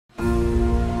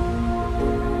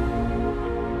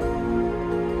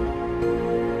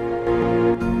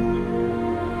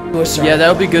Yeah, that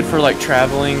would be good for like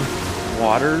traveling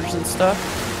waters and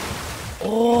stuff.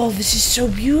 Oh, this is so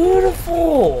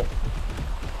beautiful.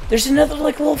 There's another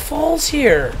like little falls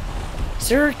here. Is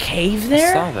there a cave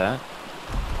there? I saw that.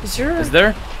 Is there? Is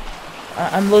there?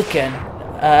 I'm looking.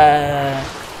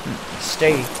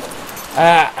 Stay.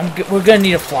 We're gonna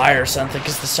need a flyer or something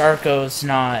because the Sarco's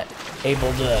not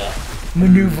able to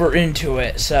maneuver into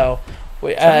it. So,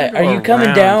 are you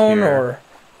coming down here. or?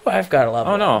 Oh, I've got a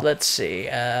level. Oh no. Let's see.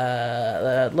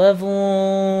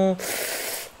 Level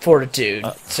fortitude,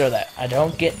 so that I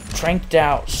don't get tranked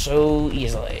out so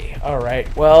easily. All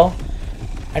right. Well,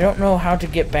 I don't know how to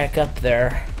get back up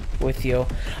there with you.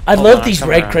 I love these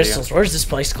red crystals. Where's this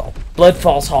place called? Blood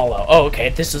Falls Hollow. Oh, okay.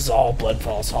 This is all Blood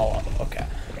Falls Hollow. Okay.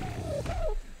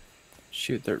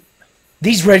 Shoot, they're...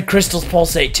 These red crystals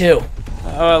pulsate too.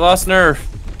 Oh, I lost nerve.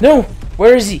 No.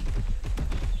 Where is he?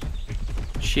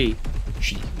 She.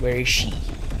 Where is she?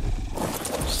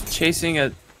 Just chasing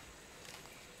a...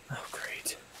 Oh,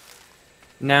 great.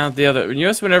 Now the other... You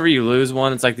notice whenever you lose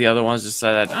one, it's like the other ones just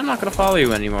said, I'm not going to follow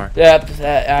you anymore. Yep,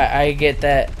 I get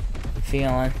that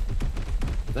feeling.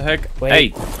 The heck?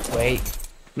 Wait. Hey. Wait.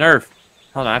 Nerve.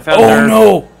 Hold on, I found Oh nerve.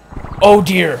 no! Oh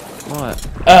dear. What?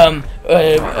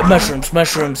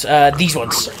 Mushrooms. These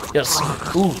ones. Yes.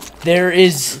 Ooh, there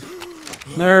is...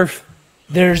 Nerve.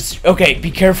 There's... Okay, be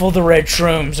careful of the red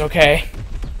shrooms, okay?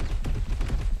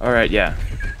 Alright, yeah.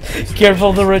 Careful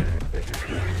of the red...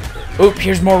 Oop,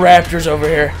 here's more raptors over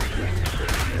here.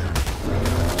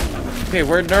 Okay,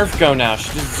 where'd Nerf go now?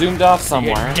 She just zoomed off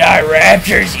somewhere. Die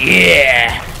raptors,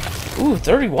 yeah! Ooh,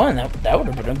 31. That would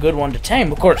have been a good one to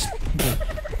tame. Of course,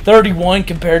 31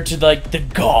 compared to, like, the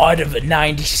god of a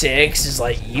 96 is,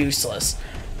 like, useless.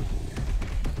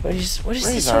 What is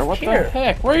this up what here? the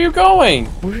heck? Where are you going?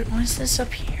 What is this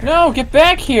up here? No, get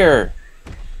back here!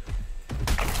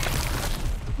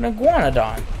 An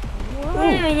iguanodon.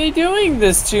 Why are they doing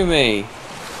this to me?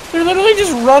 They're literally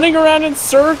just running around in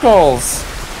circles.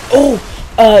 Oh,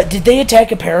 did they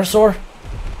attack a parasaur?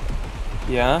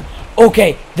 Yeah.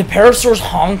 Okay, the parasaur's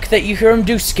honk that you hear them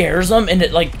do scares them, and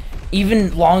it, like,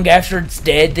 even long after it's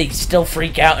dead, they still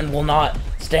freak out and will not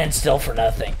stand still for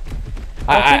nothing.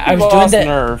 I was doing that.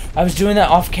 Nerve. I was doing that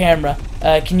off camera.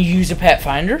 Can you use a pet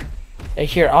finder?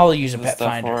 Here, I'll use a pet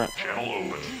finder.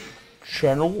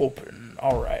 Channel open.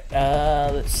 All right.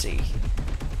 Let's see.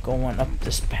 Going up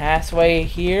this pathway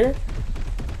here.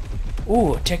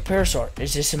 Ooh, tech parasaur.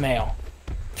 Is this a male?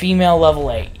 Female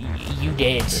level 8. You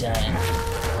dead, son.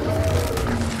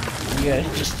 You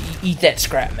just eat that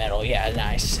scrap metal. Yeah,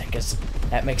 nice. Because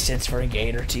that makes sense for a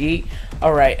gator to eat.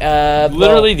 All right.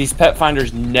 Literally, these pet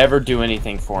finders never do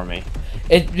anything for me.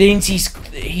 It means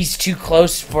he's too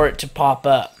close for it to pop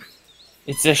up.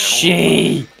 It's a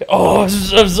she. Oh, I'm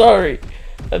sorry.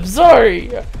 I'm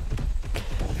sorry.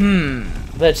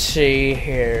 Let's see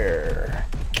here.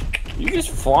 You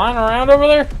just flying around over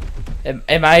there?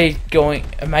 Am I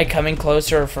coming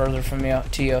closer or further from you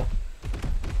to you?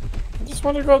 I just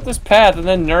want to go up this path, and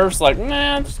then Nerf's like,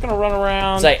 nah, I'm just gonna run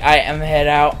around. It's like I am head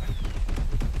out.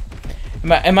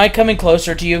 Am I coming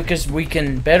closer to you? Because we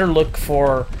can better look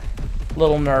for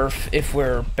little Nerf if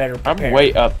we're better prepared. I'm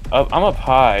way up. I'm up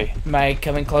high. Am I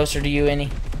coming closer to you any?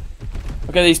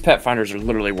 Okay, these pet finders are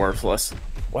literally worthless.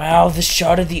 Wow, the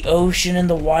shot of the ocean and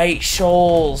the white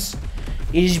shoals.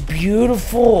 It is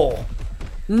beautiful.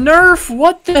 Nerf,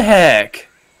 what the heck?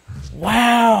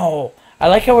 Wow. I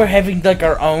like how we're having like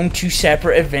our own 2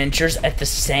 separate adventures at the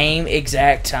same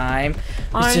exact time.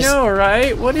 I know,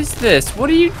 right? What is this? What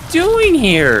are you doing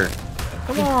here?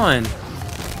 Come on.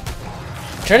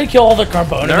 Try to kill all the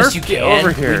Carbonimus you can.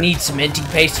 Over here. We need cementing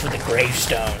paste for the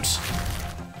gravestones.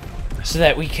 So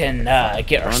that we can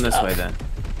get our stuff. This way then.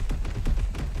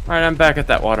 Alright, I'm back at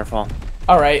that waterfall.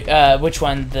 Alright, which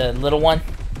one? The little one?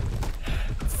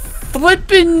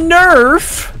 Flippin'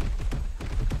 Nerf!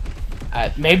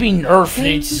 Maybe Nerf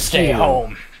needs to stay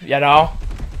home, you know?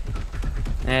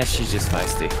 Eh, she's just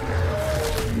feisty.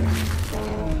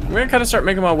 We're gonna kind of start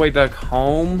making my way back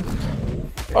home.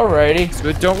 Alrighty. So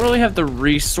we don't really have the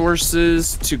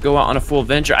resources to go out on a full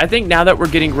adventure. I think now that we're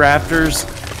getting raptors,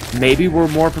 maybe we're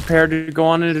more prepared to go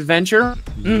on an adventure.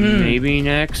 Maybe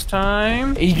next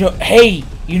time. Hey,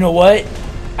 you know what?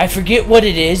 I forget what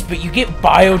it is, but you get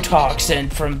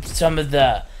biotoxin from some of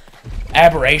the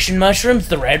aberration mushrooms,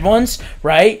 the red ones,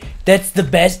 right? That's the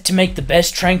best to make the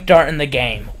best trank dart in the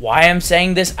game. Why I'm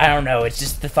saying this, I don't know. It's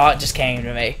just the thought just came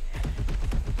to me.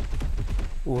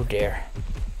 Oh dear.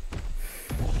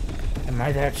 Am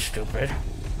I that stupid?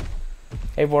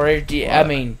 Hey, warrior. Do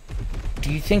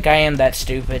you think I am that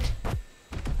stupid?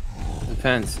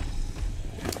 Depends.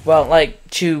 Well,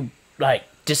 to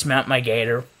dismount my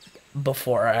gator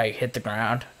before I hit the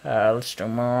ground. Let's do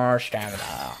more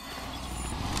stamina.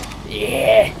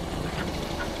 Yeah.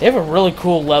 They have a really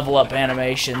cool level up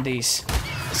animation, these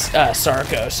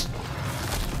Sarcos.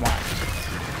 Come on.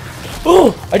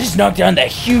 Oh, I just knocked down that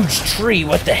huge tree.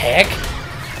 What the heck?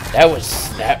 That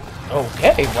was that.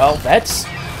 Okay, well, that's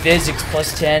physics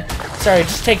plus 10. Sorry,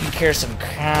 just taking care of some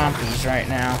compies right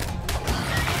now.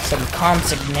 Some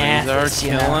consignathus,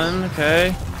 you know.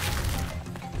 Okay.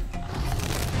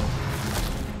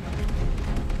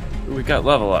 Ooh, we got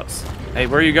level ups. Hey,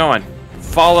 where are you going?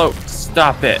 Follow.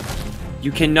 Stop it.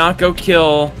 You cannot go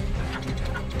kill.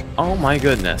 Oh my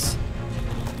goodness.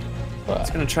 It's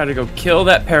gonna try to go kill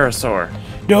that parasaur.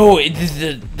 No,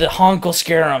 the honk will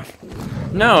scare him.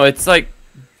 No, it's like.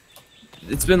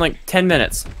 It's been like 10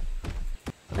 minutes.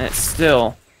 And it's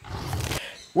still.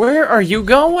 Where are you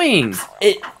going?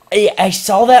 I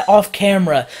saw that off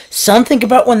camera. Something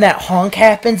about when that honk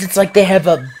happens, it's like they have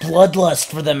a bloodlust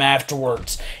for them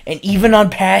afterwards. And even on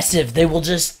passive, they will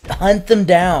just hunt them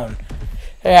down.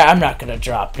 Yeah, I'm not gonna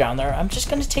drop down there. I'm just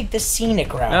gonna take the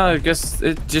scenic route. No,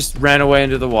 it just ran away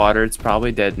into the water. It's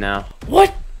probably dead now.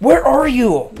 What? Where are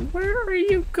you? Where are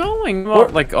you going? Well,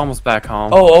 like almost back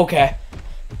home. Oh, okay.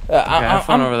 Okay, have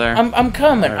fun over there. I'm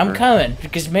coming. Whatever. I'm coming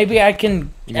because maybe I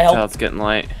can. You can tell it's getting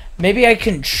light. Maybe I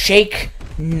can shake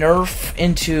Nerf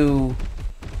into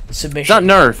submission. It's not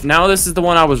Nerf. Now this is the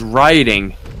one I was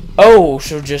riding. Oh,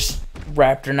 so just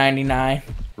Raptor 99.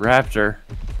 Raptor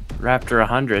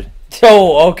 100.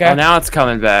 Oh, okay. Oh, now it's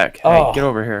coming back. Oh, hey, get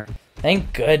over here.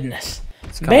 Thank goodness.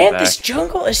 Man, this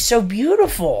jungle is so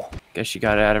beautiful. Guess she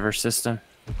got it out of her system.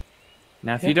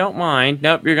 Now, if you don't mind,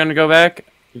 nope, you're gonna go back.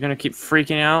 You're gonna keep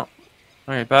freaking out.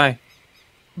 All right, bye.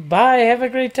 Bye. Have a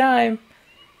great time.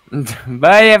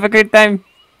 Bye. Have a great time.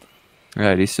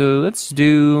 Alrighty, so let's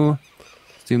do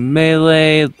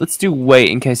melee. Let's do weight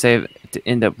in case I have to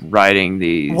end up riding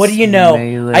these. What do you know?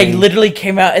 Melee. I literally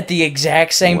came out at the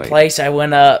exact same place I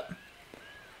went up.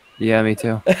 Yeah, me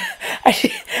too.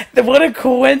 What a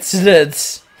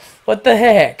coincidence. What the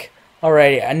heck?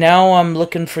 Alrighty, now I'm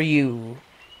looking for you.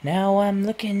 Now I'm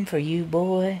looking for you,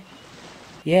 boy.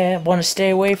 Yeah, want to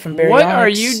stay away from baryonyx. What are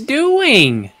you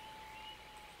doing?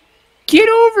 Get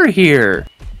over here.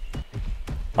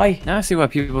 Now I see why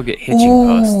people get hitching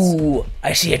posts. Ooh,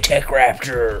 I see a tech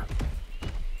raptor.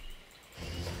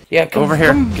 Yeah, come over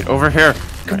here. Get over here.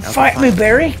 Come fight me,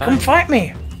 Barry. Come fight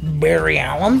me, Barry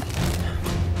Allen.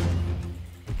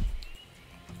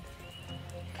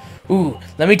 Ooh,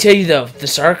 let me tell you though, the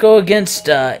Sarco against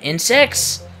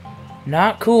insects,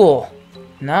 not cool.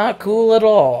 Not cool at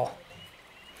all.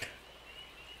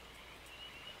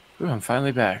 Ooh, I'm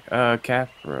finally back.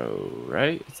 Capro,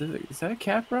 right? Is that a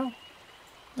Capro?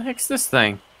 The heck's this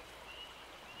thing?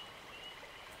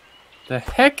 The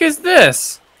heck is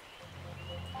this?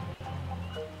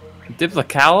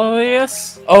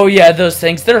 Diplocalius? Oh yeah, those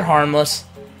things, they're harmless.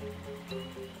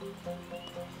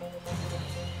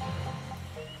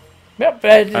 Yep.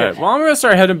 Alright, well, I'm gonna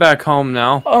start heading back home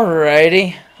now.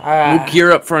 Alrighty. We'll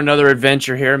gear up for another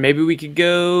adventure here. Maybe we could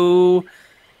go.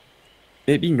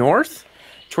 Maybe north?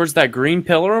 Towards that green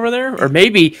pillar over there? Or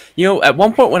maybe, you know, at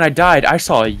one point when I died, I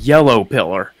saw a yellow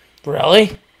pillar.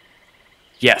 Really?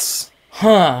 Yes.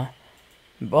 Huh.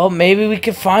 Well, maybe we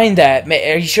could find that.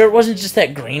 Are you sure it wasn't just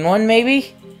that green one,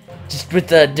 maybe? Just with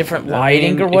the different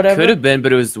lighting or whatever? It could have been,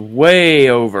 but it was way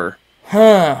over.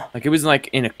 Huh. Like, it was, like,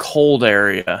 in a cold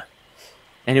area.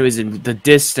 And it was in the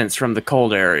distance from the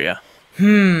cold area.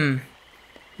 Yeah.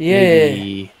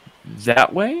 Maybe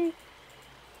that way?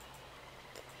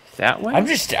 That way? I'm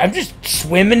just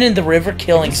swimming in the river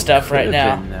killing stuff right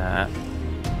now.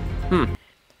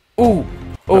 Ooh.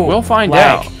 We'll find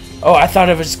lag. out. Oh, I thought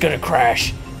it was gonna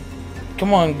crash.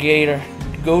 Come on, Gator.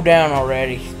 Go down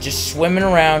already. Just swimming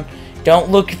around. Don't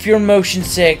look if you're motion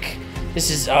sick. This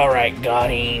is alright,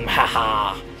 got him.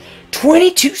 Haha.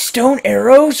 22 stone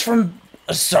arrows from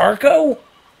a Sarco?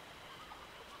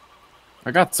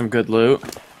 I got some good loot.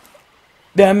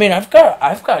 I mean, I've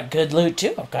got good loot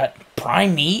too. I've got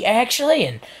prime meat actually,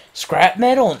 and scrap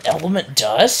metal and element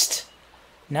dust.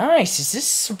 Nice. Is this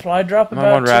supply drop about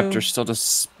My one raptor's still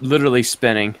just literally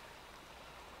spinning.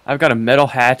 I've got a metal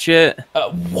hatchet.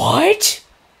 What?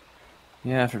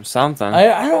 Yeah, from something.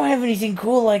 I don't have anything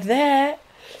cool like that.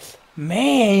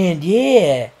 Man,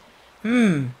 yeah.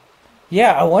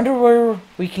 Yeah, I wonder where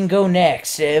we can go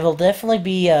next. It'll definitely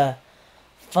be a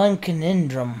fun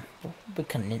conundrum.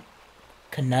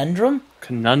 Conundrum?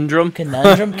 Conundrum?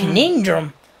 Conundrum?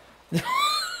 Conundrum.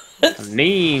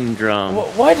 Conundrum.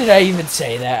 Why did I even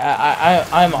say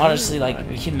that? I'm honestly like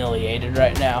humiliated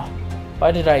right now.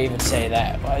 Why did I even say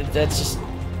that? That's just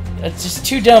It's just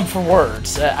too dumb for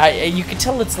words. You can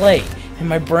tell it's late, and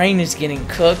my brain is getting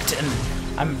cooked, and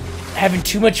I'm having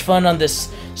too much fun on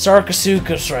this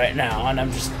Sarcosuchus right now, and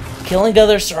I'm just killing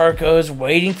other Sarcos,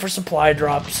 waiting for supply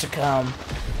drops to come,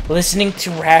 listening to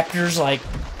raptors like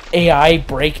AI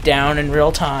break down in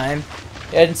real time,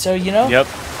 and so, you know... Yep.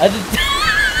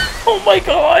 Oh my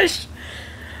gosh!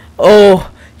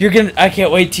 Oh, I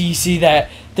can't wait till you see that.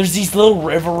 There's these little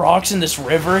river rocks in this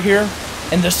river here,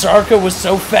 and the Sarco was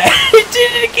so fast. He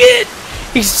did it again!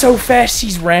 He's so fast,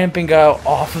 he's ramping out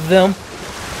off of them,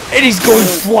 and he's going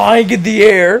flying in the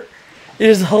air. It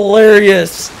is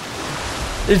hilarious.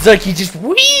 It's like he just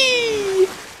whee.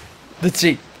 Let's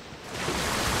see.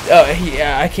 Oh,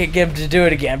 yeah, I can't get him to do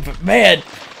it again, but man,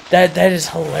 that is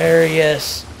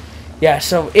hilarious. Yeah.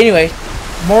 So anyway,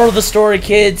 moral of the story,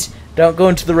 kids: don't go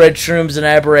into the red shrooms, an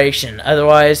aberration.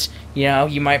 Otherwise, you know,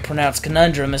 you might pronounce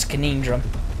conundrum as conundrum.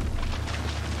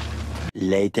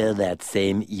 Later that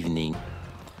same evening.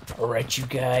 Alright, you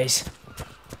guys.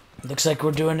 Looks like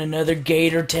we're doing another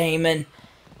gator taming.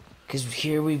 Because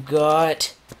here we've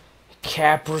got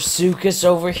Kaprosuchus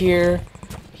over here.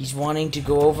 He's wanting to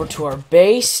go over to our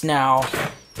base. Now,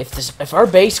 if our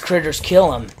base critters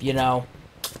kill him, you know,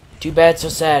 too bad, so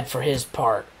sad for his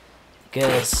part.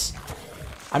 Because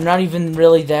I'm not even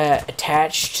really that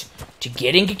attached to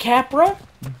getting a Capra.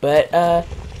 But,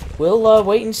 we'll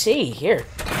wait and see. Here,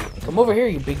 come over here,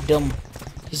 you big dumb...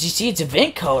 As you see, it's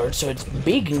event colored, so it's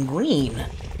big and green.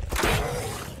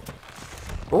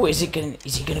 Oh, is he gonna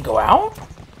go out?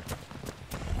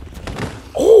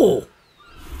 Oh!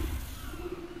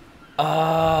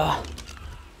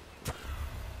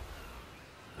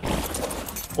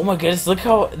 Oh my goodness, look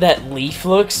how that leaf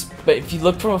looks. But if you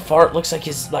look from afar, it looks like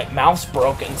his, like, mouth's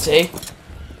broken, see?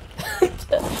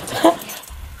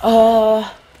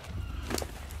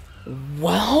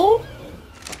 Well,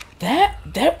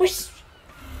 that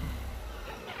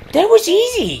was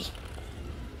easy.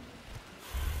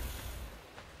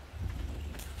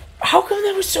 How come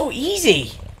that was so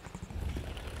easy?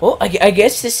 Well, I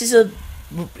guess this is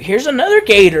here's another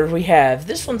gator we have.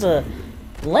 This one's a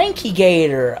lanky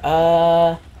gator.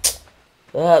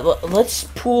 Let's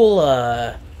pool,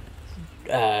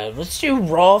 let's do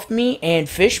raw meat and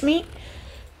fish meat,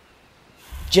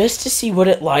 just to see what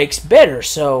it likes better.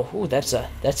 So, ooh, that's a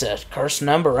cursed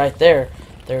number right there.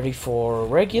 34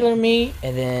 regular meat,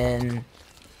 and then,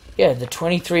 yeah, the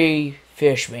 23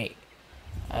 fish meat.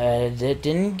 That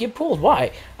didn't get pulled.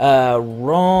 Why?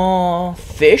 Raw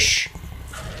fish.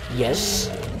 Yes.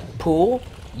 Pool.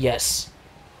 Yes.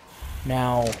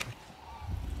 Now,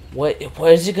 what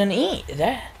is it gonna eat?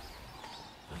 That,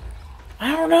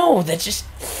 I don't know. That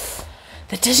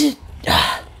doesn't.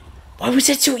 Why was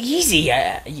that so easy?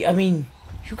 I mean,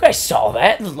 you guys saw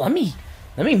that. Let me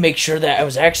make sure that I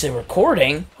was actually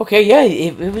recording. Okay, yeah,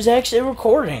 it was actually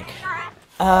recording.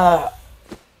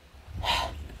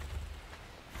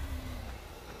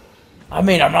 I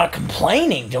mean, I'm not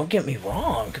complaining, don't get me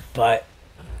wrong, but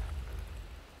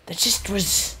that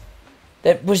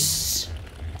was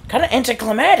kind of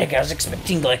anticlimactic. I was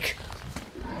expecting, like,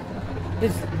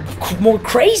 more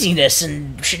craziness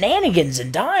and shenanigans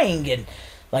and dying and,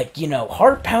 like, you know,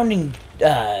 heart-pounding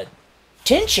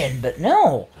tension, but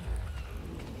no.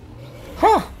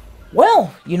 Huh.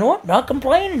 Well, you know what? Not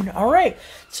complaining. Alright.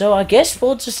 So I guess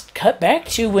we'll just cut back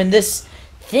to when this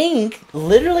thing,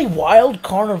 literally wild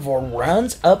carnivore,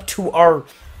 runs up to our,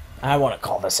 I want to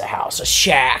call this a house, a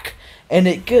shack, and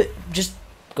it just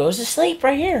goes to sleep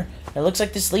right here. It looks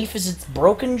like this leaf is its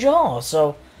broken jaw.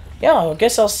 So, yeah, I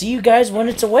guess I'll see you guys when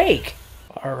it's awake.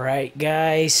 Alright,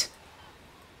 guys.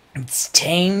 It's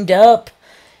tamed up.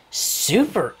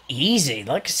 Super easy.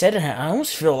 Like I said, I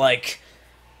almost feel like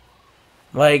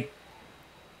I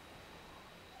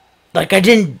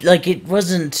didn't, like, it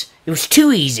wasn't, it was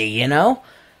too easy, you know?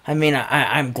 I mean,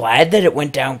 I'm glad that it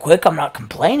went down quick. I'm not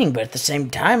complaining, but at the same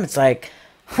time, it's like,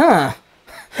 huh,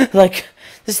 like,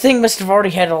 this thing must have already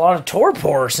had a lot of torpor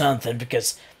or something,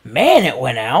 because, man, it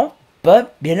went out.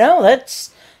 But, you know,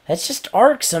 that's just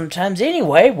Ark sometimes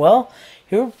anyway. Well,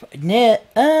 here,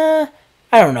 I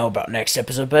don't know about next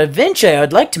episode, but eventually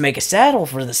I'd like to make a saddle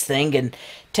for this thing and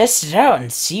test it out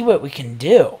and see what we can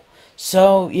do.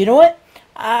 So, you know what?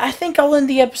 I think I'll end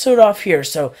the episode off here.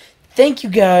 So, thank you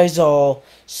guys all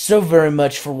so very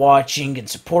much for watching and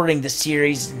supporting the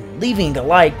series and leaving a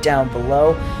like down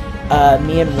below.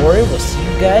 Me and Rory will see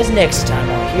you guys next time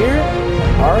out here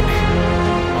on Ark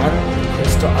on the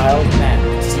Crystal Isle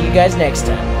map. See you guys next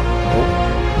time.